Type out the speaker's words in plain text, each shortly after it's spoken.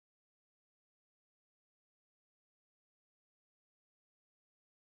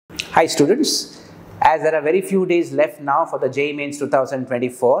Hi students, as there are very few days left now for the JEE Mains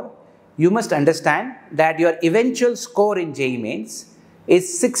 2024, you must understand that your eventual score in JEE Mains is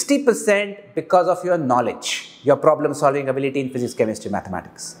 60% because of your knowledge, your problem solving ability in physics, chemistry,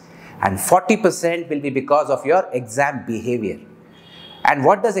 mathematics, and 40% will be because of your exam behavior. And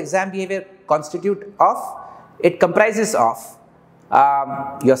what does exam behavior constitute of? It comprises of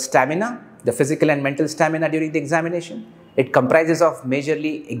your stamina, the physical and mental stamina during the examination. It comprises of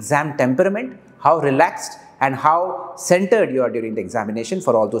majorly exam temperament, how relaxed and how centered you are during the examination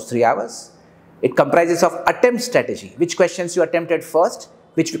for all those 3 hours. It comprises of attempt strategy, which questions you attempted first,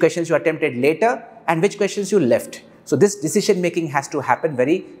 which questions you attempted later, and which questions you left. So this decision making has to happen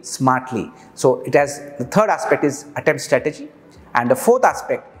very smartly. So it has, the third aspect is attempt strategy, and the fourth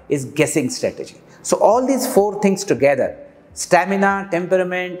aspect is guessing strategy. So all these 4 things together, stamina,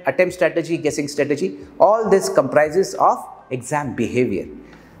 temperament, attempt strategy, guessing strategy, all this comprises of exam behavior.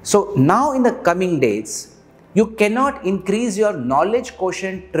 So now in the coming days, you cannot increase your knowledge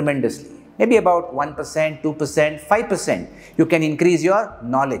quotient tremendously. Maybe about 1%, 2%, 5%, you can increase your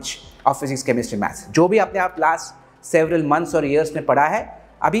knowledge of physics, chemistry, maths. जो भी आपने आप last several months or years में पढ़ा है,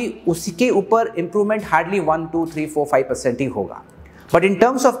 अभी उसके ऊपर improvement hardly 1, 2, 3, 4, 5% ही होगा. But in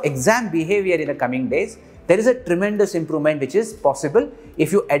terms of exam behavior in the coming days, there is a tremendous improvement which is possible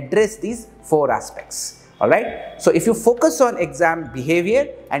if you address these 4 aspects. Alright? So if you focus on exam behavior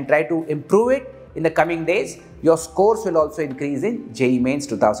and try to improve it in the coming days, your scores will also increase in JEE Mains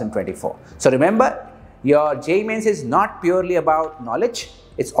 2024. So remember, your JEE Mains is not purely about knowledge,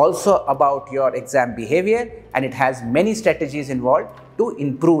 it's also about your exam behavior, and it has many strategies involved to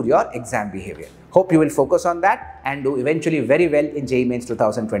improve your exam behavior. Hope you will focus on that and do eventually very well in JEE Mains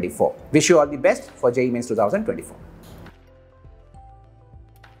 2024. Wish you all the best for JEE Mains 2024.